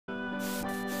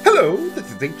Hello,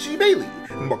 this is H.G. Bailey,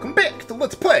 and welcome back to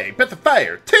Let's Play Breath of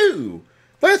Fire 2!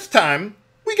 Last time,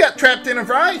 we got trapped in a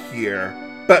fry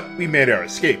here, but we made our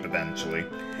escape eventually.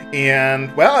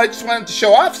 And, well, I just wanted to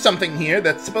show off something here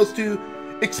that's supposed to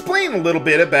explain a little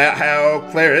bit about how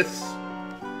Clarice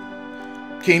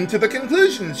came to the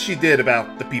conclusions she did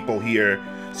about the people here.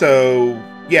 So,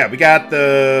 yeah, we got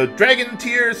the dragon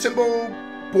tier symbol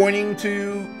pointing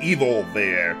to evil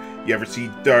there. You ever see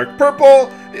dark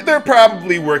purple? They're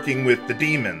probably working with the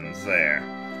demons there.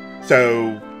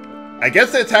 So, I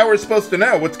guess that's how we're supposed to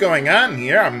know what's going on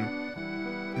here.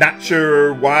 I'm not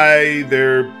sure why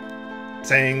they're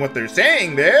saying what they're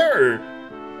saying there,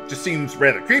 or just seems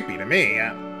rather creepy to me.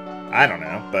 I don't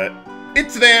know, but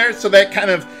it's there, so that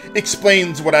kind of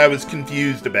explains what I was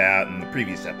confused about in the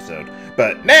previous episode.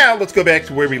 But now, let's go back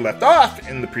to where we left off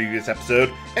in the previous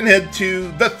episode and head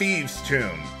to the Thieves'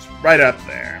 Tomb. It's right up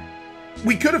there.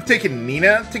 We could have taken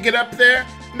Nina to get up there.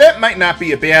 That might not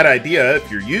be a bad idea if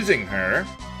you're using her,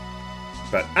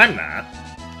 but I'm not.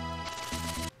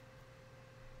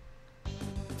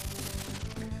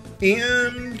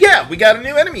 And yeah, we got a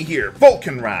new enemy here,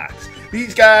 Vulcan Rocks.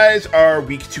 These guys are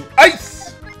weak to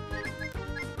ice,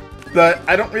 but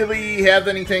I don't really have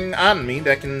anything on me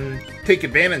that can take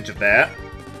advantage of that.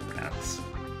 That's,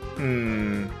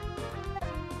 I'm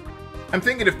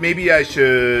thinking if maybe I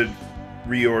should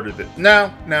reorder this.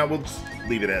 No, we'll just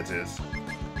leave it as is.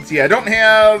 See, I don't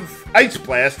have Ice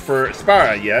Blast for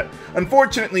Aspara yet.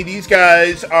 Unfortunately, these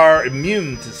guys are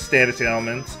immune to status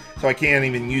ailments, so I can't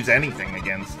even use anything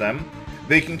against them.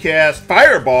 They can cast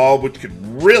Fireball, which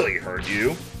could really hurt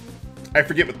you. I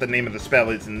forget what the name of the spell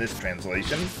is in this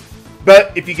translation.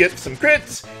 But if you get some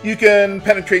crits, you can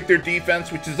penetrate their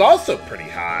defense, which is also pretty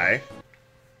high.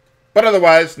 But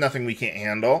otherwise, nothing we can't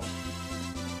handle.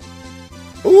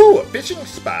 Ooh, a fishing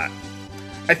spot.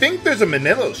 I think there's a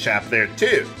Manilo shop there,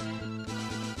 too.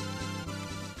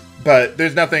 But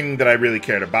there's nothing that I really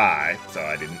care to buy, so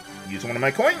I didn't use one of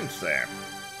my coins there.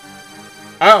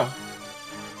 Oh.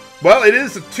 Well, it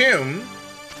is a tomb.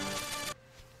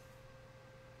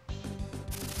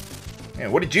 Yeah,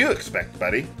 what did you expect,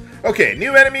 buddy? Okay,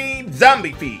 new enemy,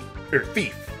 Zombie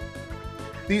Thief.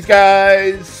 These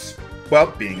guys,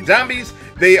 well, being zombies,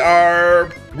 they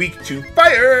are weak to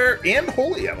fire and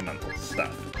holy elemental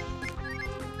stuff.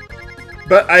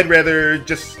 But I'd rather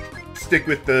just stick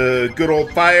with the good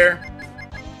old fire.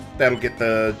 That'll get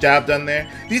the job done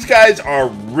there. These guys are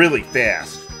really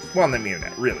fast. Well, I mean,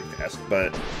 not really fast,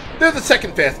 but they're the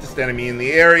second fastest enemy in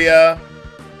the area.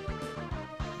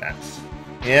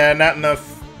 Yeah, not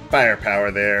enough firepower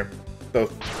there,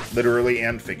 both literally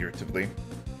and figuratively.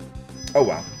 Oh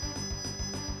well.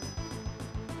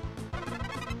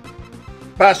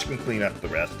 Bosch can clean up the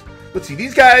rest. Let's see,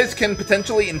 these guys can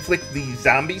potentially inflict the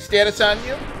zombie status on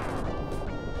you.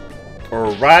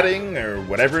 Or rotting, or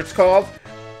whatever it's called.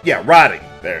 Yeah, rotting.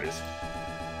 There it is.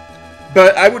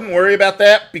 But I wouldn't worry about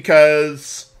that,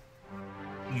 because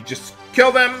you just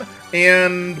kill them,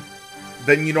 and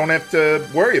then you don't have to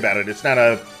worry about it. It's not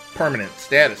a permanent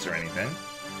status or anything.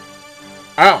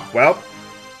 Oh, well,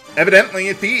 evidently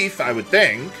a thief, I would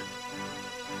think.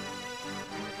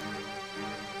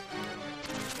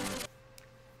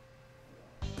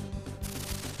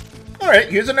 Alright,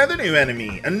 here's another new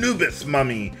enemy, Anubis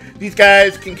Mummy. These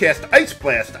guys can cast Ice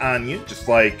Blast on you, just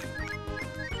like...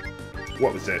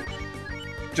 what was it?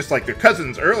 Just like their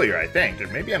cousins earlier, I think. Or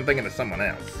maybe I'm thinking of someone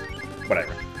else.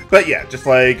 Whatever. But yeah, just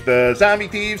like the zombie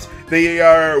thieves, they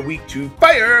are weak to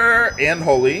fire and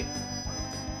holy.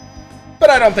 But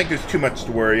I don't think there's too much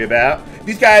to worry about.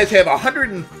 These guys have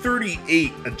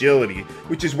 138 agility,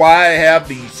 which is why I have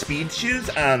the speed shoes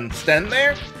on Sten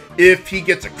there. If he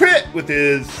gets a crit with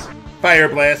his Fire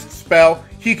Blast spell,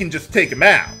 he can just take him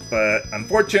out. But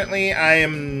unfortunately, I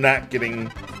am not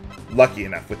getting lucky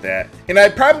enough with that. And I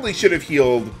probably should have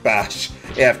healed Bosch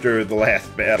after the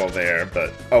last battle there,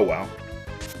 but oh well.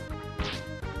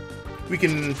 We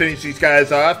can finish these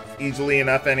guys off easily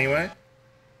enough anyway.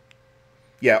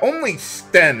 Yeah, only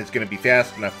Sten is going to be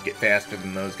fast enough to get faster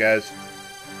than those guys.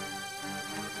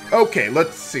 Okay,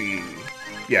 let's see.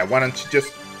 Yeah, why don't you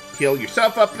just heal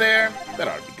yourself up there? That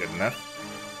ought to be good enough.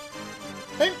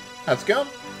 Hey, how's it going?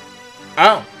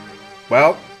 Oh,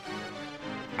 well,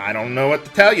 I don't know what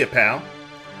to tell you, pal.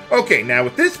 Okay, now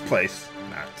with this place,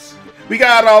 nuts. We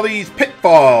got all these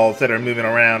pitfalls that are moving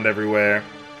around everywhere.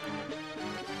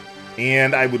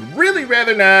 And I would really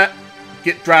rather not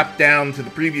get dropped down to the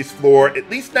previous floor, at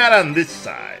least not on this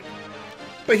side.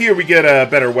 But here we get a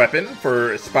better weapon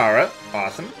for Aspara.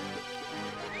 Awesome.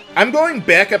 I'm going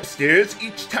back upstairs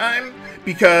each time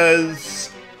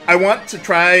because I want to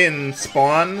try and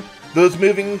spawn those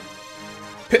moving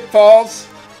pitfalls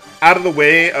out of the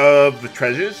way of the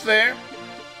treasures there.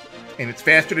 And it's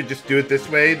faster to just do it this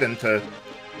way than to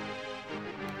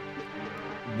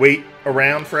wait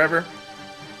around forever.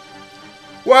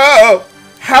 Whoa!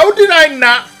 How did I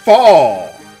not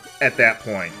fall at that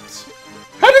point?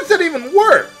 How does that even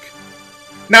work?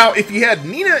 Now, if you had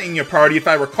Nina in your party, if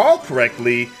I recall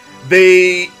correctly,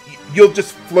 you'll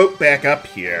just float back up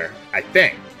here, I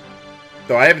think.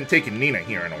 Though I haven't taken Nina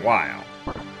here in a while.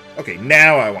 Okay,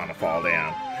 now I want to fall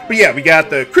down. But yeah, we got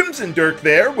the Crimson Dirk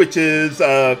there, which is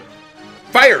a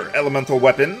fire elemental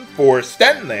weapon for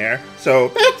Sten there. So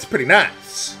that's pretty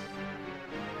nice.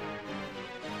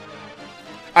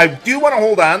 I do want to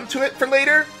hold on to it for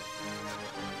later.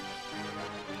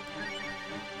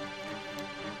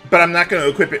 But I'm not going to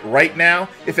equip it right now.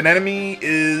 If an enemy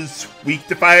is weak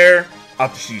to fire, I'll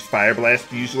just use Fire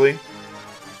Blast usually.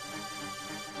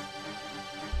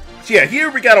 So yeah, here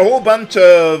we got a whole bunch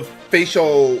of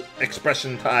facial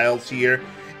expression tiles here.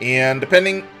 And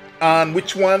depending on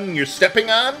which one you're stepping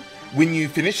on, when you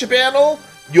finish a battle,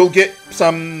 you'll get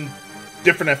some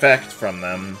different effects from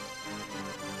them.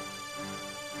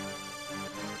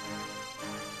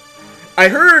 I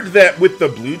heard that with the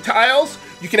blue tiles,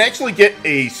 you can actually get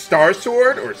a Star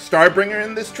Sword, or Starbringer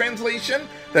in this translation.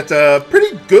 That's a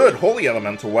pretty good Holy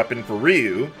Elemental weapon for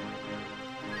Ryu.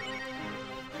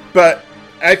 But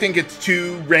I think it's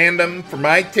too random for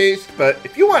my taste, but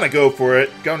if you want to go for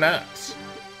it, go nuts.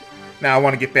 Now I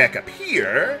want to get back up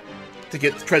here to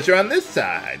get the treasure on this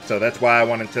side, so that's why I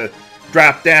wanted to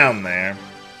drop down there.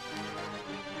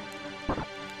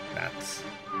 Nuts.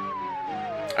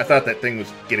 I thought that thing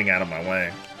was getting out of my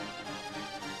way.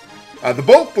 The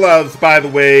Bolt Gloves, by the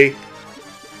way,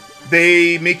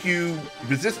 they make you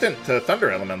resistant to Thunder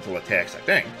Elemental attacks, I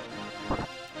think.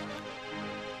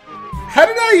 How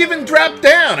did I even drop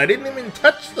down? I didn't even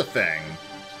touch the thing.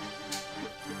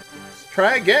 Let's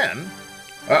try again.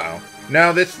 Uh-oh.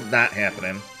 No, this is not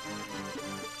happening.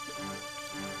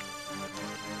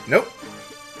 Nope.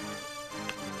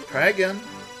 Try again.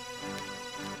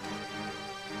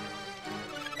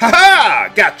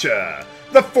 Ha-ha! Gotcha!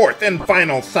 The fourth and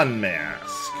final Sun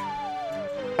Mask.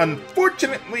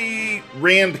 Unfortunately,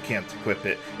 Rand can't equip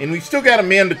it, and we've still got a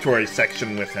mandatory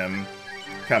section with him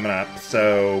coming up,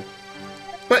 so...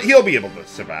 But he'll be able to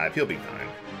survive. He'll be fine.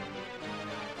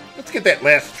 Let's get that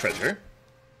last treasure.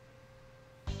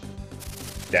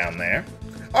 Down there.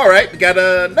 Alright, we got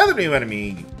another new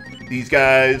enemy. These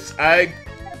guys, I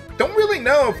don't really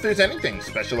know if there's anything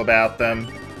special about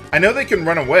them. I know they can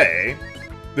run away.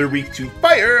 They're weak to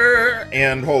fire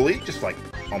and holy, just like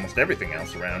almost everything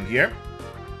else around here.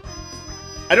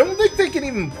 I don't think they can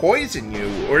even poison you,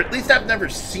 or at least I've never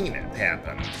seen it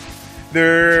happen.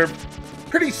 They're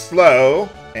pretty slow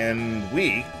and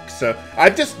weak, so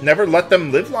I've just never let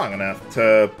them live long enough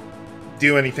to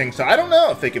do anything, so I don't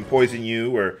know if they can poison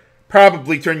you or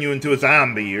probably turn you into a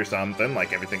zombie or something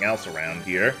like everything else around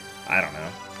here. I don't know.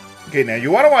 Okay, now you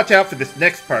want to watch out for this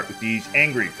next part with these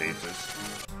angry faces.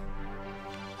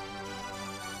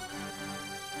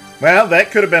 Well, that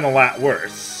could have been a lot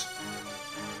worse.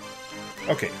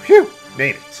 Okay, phew,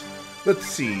 made it. Let's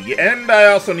see, and I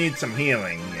also need some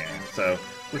healing, yeah, so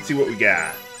let's see what we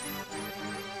got.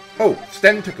 Oh,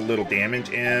 Sten took a little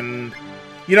damage, and...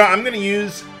 You know, I'm going to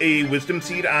use a Wisdom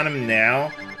Seed on him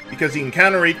now, because the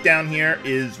encounter rate down here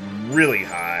is really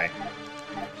high.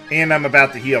 And I'm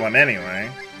about to heal him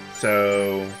anyway.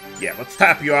 So, yeah, let's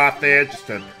top you off there, just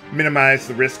to minimize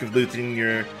the risk of losing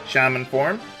your Shaman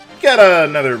form. Got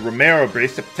another Romero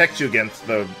brace that protects you against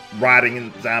the rotting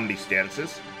and zombie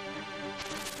statuses.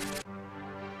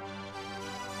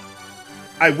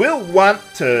 I will want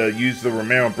to use the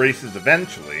Romero braces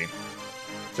eventually,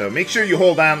 so make sure you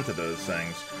hold on to those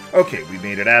things. Okay, we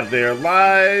made it out of there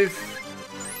alive.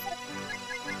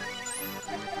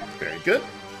 Very good.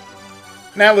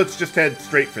 Now let's just head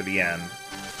straight for the end.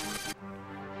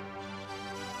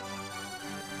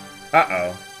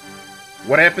 Uh-oh.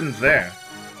 What happens there?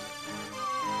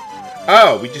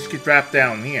 Oh, we just get dropped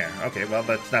down here. Okay, well,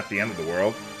 that's not the end of the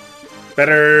world.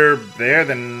 Better there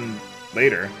than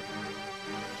later.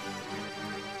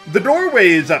 The doorway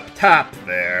is up top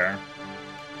there.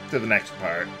 To the next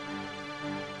part.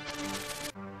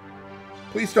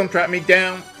 Please don't drop me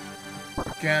down.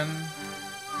 Again.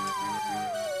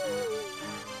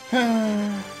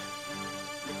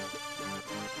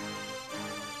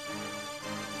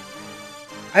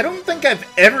 I don't think I've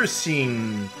ever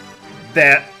seen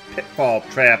that pitfall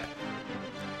trap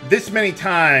this many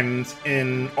times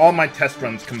in all my test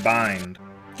runs combined.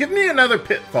 Give me another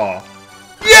pitfall.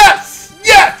 Yes!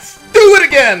 Yes! Do it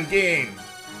again, game!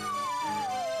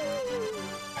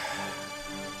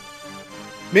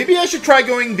 Maybe I should try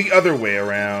going the other way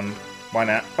around. Why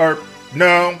not? Or,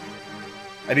 no.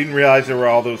 I didn't realize there were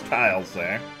all those tiles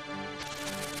there.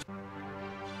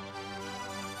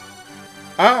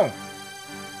 Oh.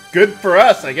 Good for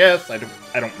us, I guess. I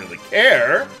don't really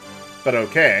care. But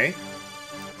okay.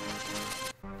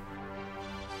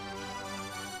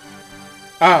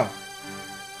 Oh.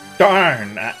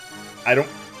 Darn. I don't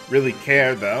really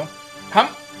care, though.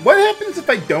 What happens if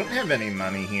I don't have any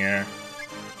money here?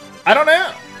 I don't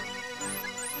know.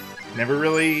 Never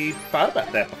really thought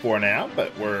about that before now,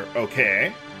 but we're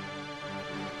okay.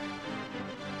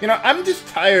 You know, I'm just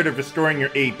tired of restoring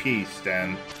your AP,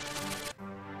 Sten.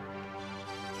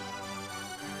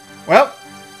 Well,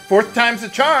 4th time's a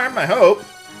charm, I hope.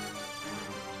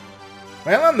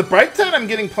 Well, on the bright side, I'm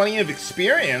getting plenty of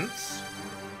experience.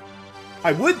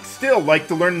 I would still like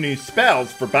to learn new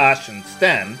spells for Bosch and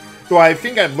Sten, though I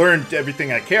think I've learned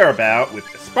everything I care about with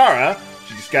Aspara.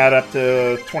 She just got up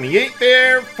to 28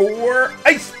 there for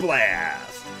Ice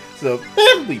Blast. So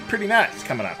that'll be pretty nice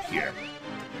coming up here.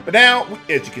 But now,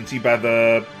 as you can see by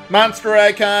the monster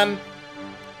icon,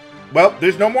 well,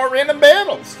 there's no more random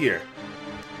battles here.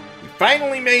 We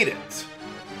finally made it.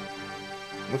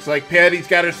 Looks like Patty's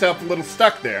got herself a little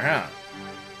stuck there, huh?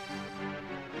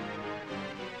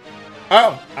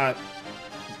 Oh,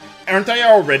 aren't I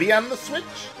already on the switch?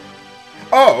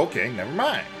 Oh, okay, never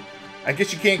mind. I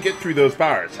guess you can't get through those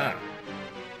bars, huh?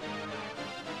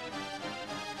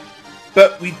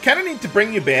 But we kind of need to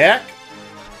bring you back.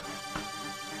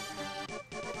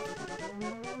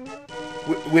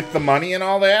 With the money and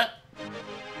all that.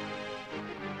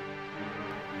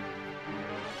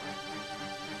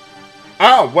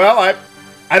 Oh, well,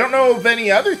 I don't know of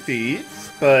any other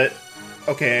thieves, but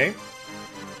okay.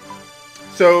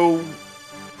 So,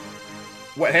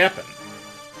 what happened?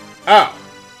 Oh.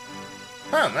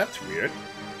 Huh, that's weird.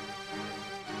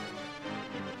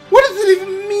 What does it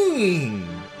even mean?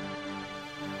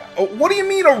 Oh, what do you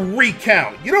mean a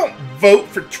recount? You don't vote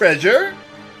for treasure.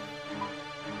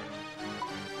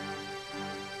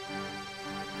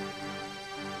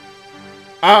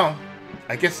 Oh,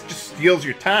 I guess it just steals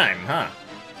your time, huh?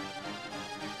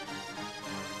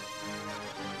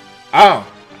 Oh.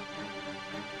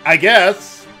 I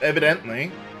guess,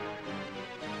 evidently.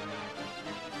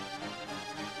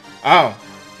 Oh,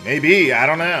 maybe, I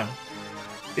don't know.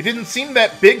 It didn't seem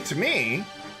that big to me.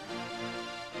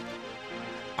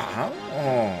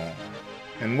 Oh.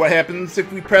 And what happens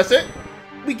if we press it?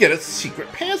 We get a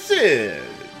secret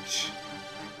passage.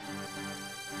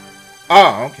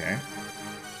 Oh, okay.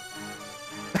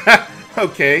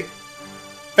 Okay.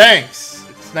 Thanks.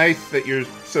 It's nice that you're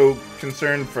so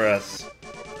concerned for us.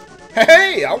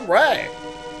 Hey, alright.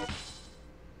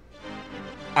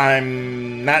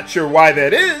 I'm not sure why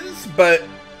that is, but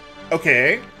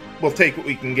okay. We'll take what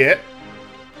we can get.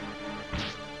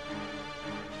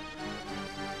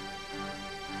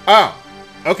 Oh,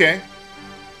 okay.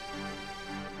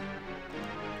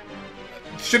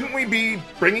 Shouldn't we be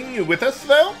bringing you with us,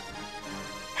 though?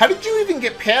 How did you even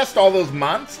get past all those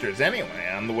monsters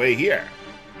anyway on the way here?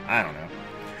 I don't know.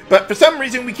 But for some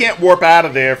reason we can't warp out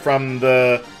of there from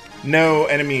the no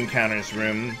enemy encounters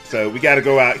room. So we gotta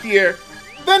go out here,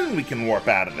 then we can warp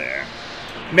out of there.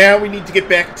 Now we need to get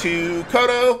back to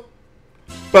Kodo.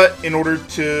 But in order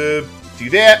to do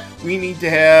that, we need to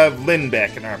have Lynn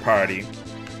back in our party.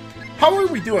 How are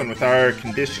we doing with our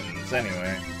conditions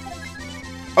anyway?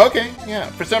 Okay, yeah.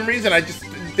 For some reason I just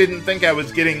didn't think I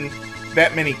was getting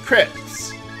that many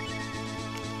crits.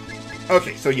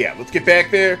 Okay, so yeah, let's get back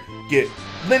there, get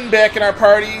Lynn back in our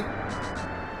party.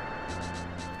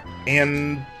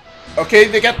 And, okay,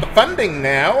 they got the funding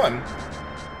now. I'm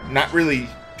not really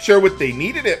sure what they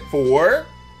needed it for,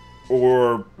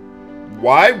 or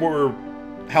why we're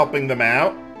helping them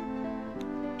out.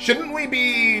 Shouldn't we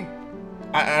be,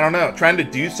 I don't know, trying to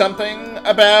do something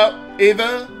about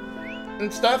Ava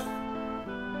and stuff?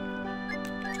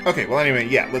 Okay, well anyway,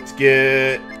 yeah, let's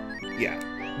get,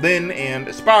 Lynn and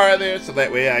Aspara there, so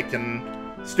that way I can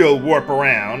still warp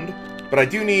around. But I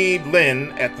do need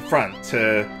Lynn at the front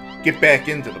to get back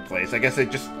into the place. I guess I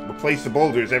just replace the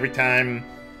boulders every time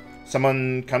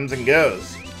someone comes and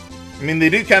goes. I mean, they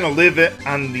do kind of live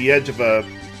on the edge of a,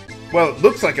 well, it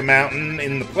looks like a mountain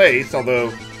in the place, although,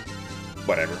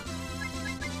 whatever.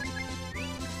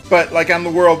 But, like, on the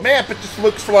world map, it just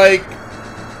looks like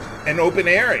an open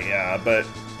area, but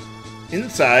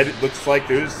inside it looks like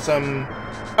there's some...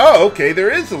 Oh, okay,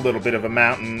 there is a little bit of a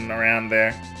mountain around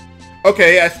there.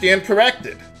 Okay, I stand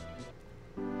corrected.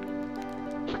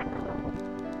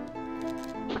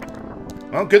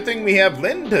 Well, good thing we have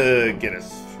Lynn to get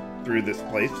us through this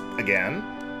place again.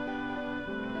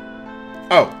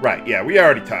 Oh, right, yeah, we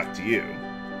already talked to you.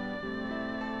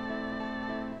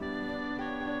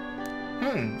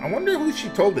 I wonder who she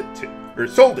told it to, or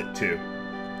sold it to.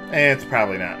 It's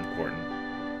probably not important.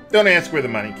 Don't ask where the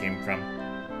money came from.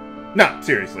 No,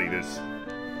 seriously, there's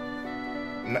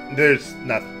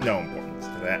no importance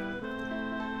to that.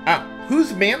 Ah,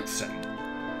 who's Manson?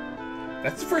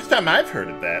 That's the first time I've heard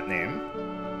of that name.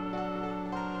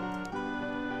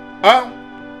 Oh,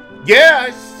 yeah,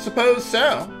 I suppose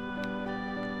so.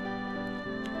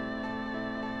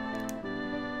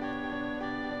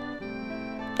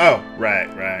 Oh, right.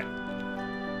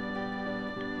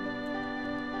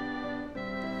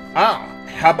 Ah,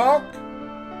 Habalk?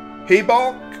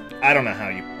 Habalk? I don't know how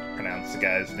you pronounce the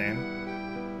guy's name.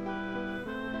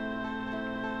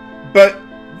 But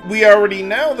we already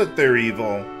know that they're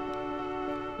evil.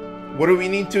 What do we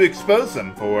need to expose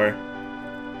them for?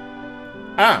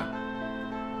 Ah.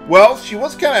 Well, she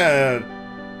was kind of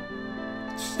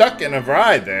stuck in a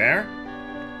ride there.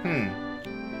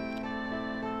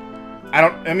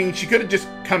 I mean, she could have just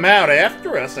come out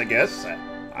after us, I guess.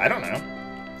 I don't know.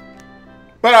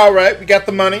 But alright, we got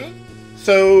the money.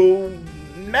 So,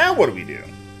 now what do we do?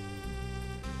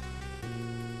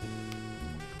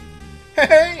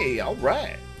 Hey,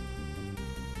 alright.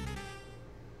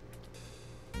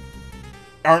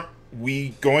 Aren't we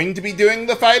going to be doing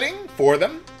the fighting for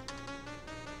them?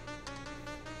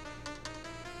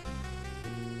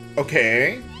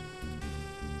 Okay.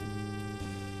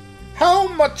 How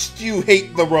much do you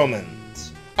hate the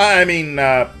Romans? I mean,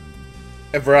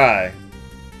 Evrai.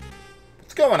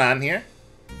 What's going on here?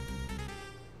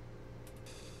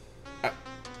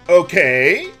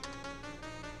 Okay.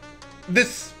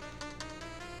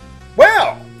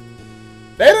 Well,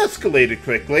 that escalated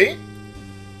quickly.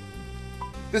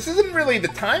 This isn't really the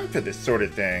time for this sort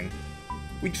of thing.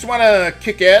 We just want to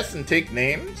kick ass and take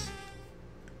names.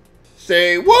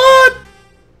 Say what?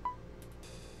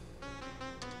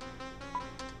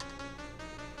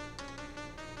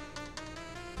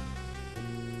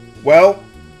 Well,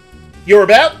 you're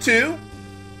about to.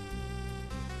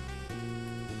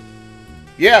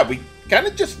 Yeah, we kind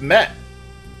of just met.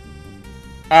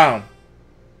 Oh.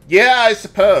 Yeah, I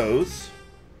suppose.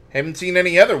 Haven't seen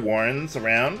any other Warrens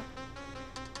around.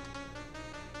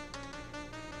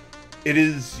 It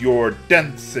is your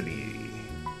density.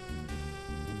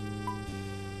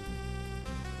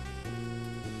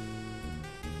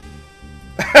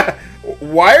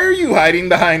 Why are you hiding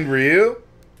behind Ryu?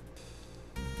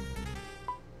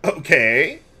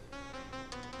 Okay.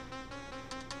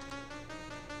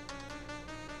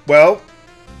 Well,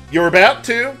 you're about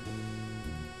to.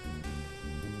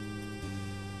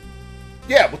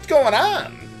 Yeah, what's going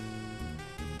on?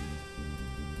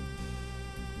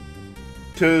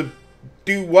 To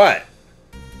do what?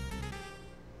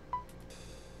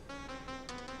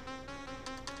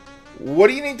 What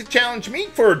do you need to challenge me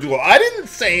for a duel? I didn't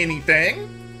say anything.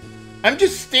 I'm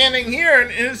just standing here, an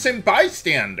innocent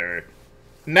bystander.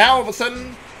 Now, all of a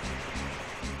sudden,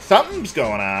 something's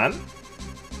going on.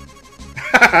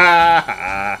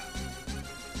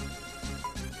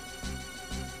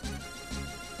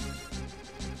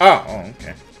 Oh,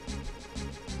 okay.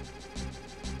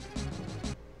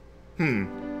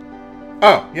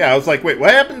 Oh, yeah, I was like, wait,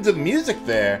 what happened to the music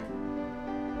there?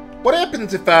 What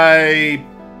happens if I...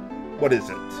 What is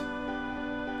it?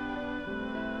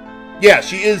 Yeah,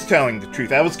 she is telling the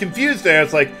truth. I was confused there. I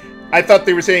was like, I thought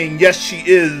they were saying, yes, she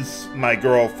is my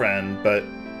girlfriend, but...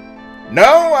 No,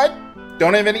 I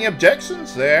don't have any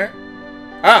objections there.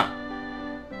 Ah.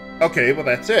 Okay, well,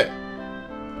 that's it.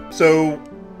 So,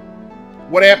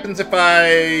 what happens if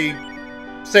I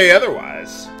say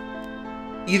otherwise?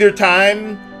 Either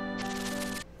time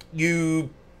you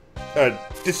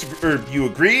you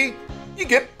agree, you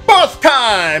get boss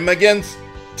time against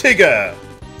Tigger.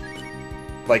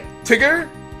 Like Tigger?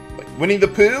 Like Winnie the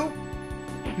Pooh?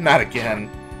 Not again.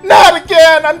 Not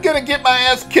again! I'm gonna get my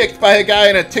ass kicked by a guy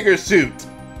in a Tigger suit.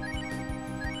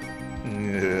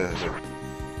 Ugh.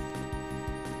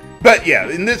 But yeah,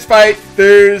 in this fight,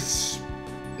 there's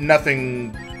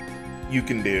nothing you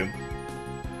can do.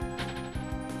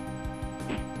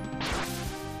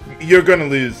 You're gonna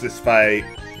lose this fight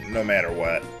no matter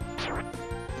what.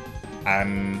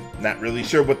 I'm not really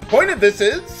sure what the point of this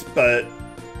is, but...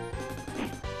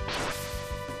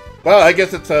 Well, I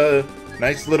guess it's a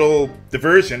nice little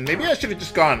diversion. Maybe I should have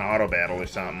just gone auto battle or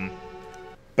something.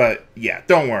 But yeah,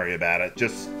 don't worry about it.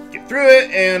 Just get through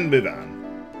it and move on.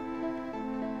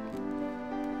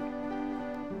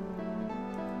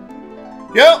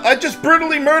 Yo, I just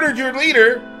brutally murdered your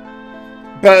leader.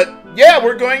 But yeah,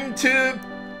 we're going to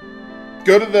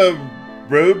go to the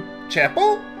Robe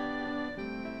Chapel?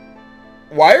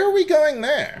 why are we going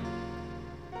there?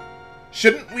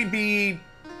 Shouldn't we be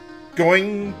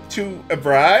going to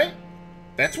Avrai?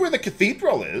 That's where the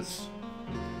cathedral is.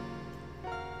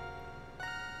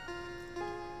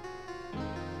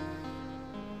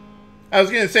 I was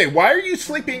gonna say, why are you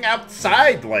sleeping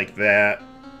outside like that?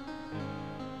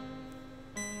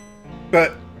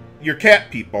 But you're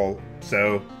cat people,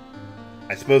 so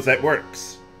I suppose that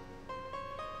works.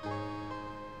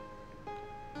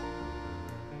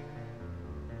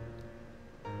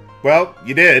 Well,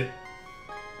 you did.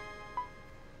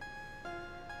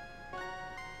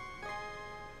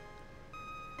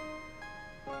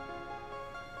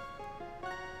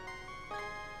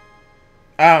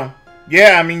 Oh,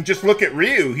 yeah, I mean, just look at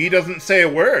Ryu. He doesn't say a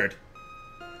word.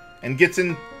 And gets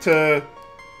into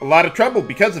a lot of trouble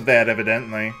because of that,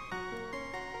 evidently.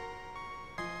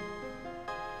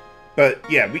 But,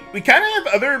 yeah, we kind of have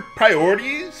other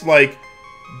priorities, like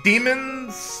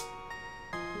demons,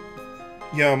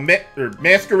 you know,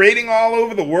 masquerading all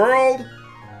over the world,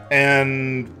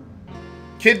 and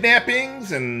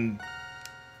kidnappings, and,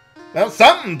 well,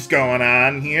 something's going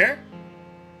on here.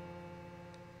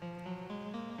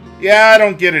 Yeah, I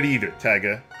don't get it either,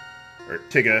 Tega. Or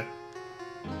Tiga.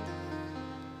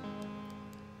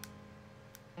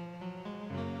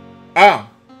 Oh.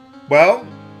 Well,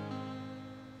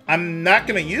 I'm not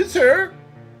gonna use her.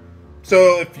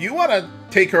 So if you want to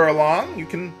take her along, you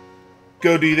can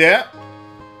go do that.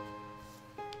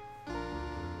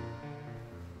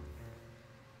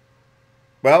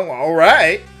 Well,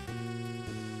 alright.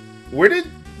 Where did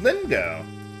Lynn go?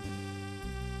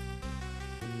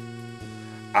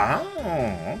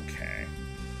 Oh, okay.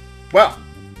 Well,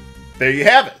 there you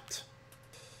have it.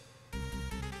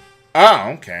 Oh,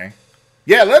 okay.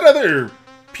 Yeah, let other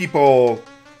people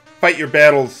fight your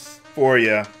battles for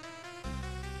you.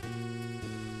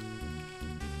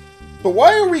 But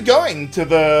why are we going to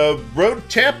the Road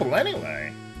Chapel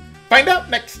anyway? Find out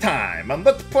next time on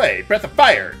Let's Play Breath of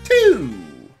Fire 2.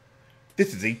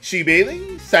 This is H.C.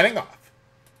 Bailey signing off.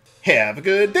 Have a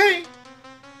good day.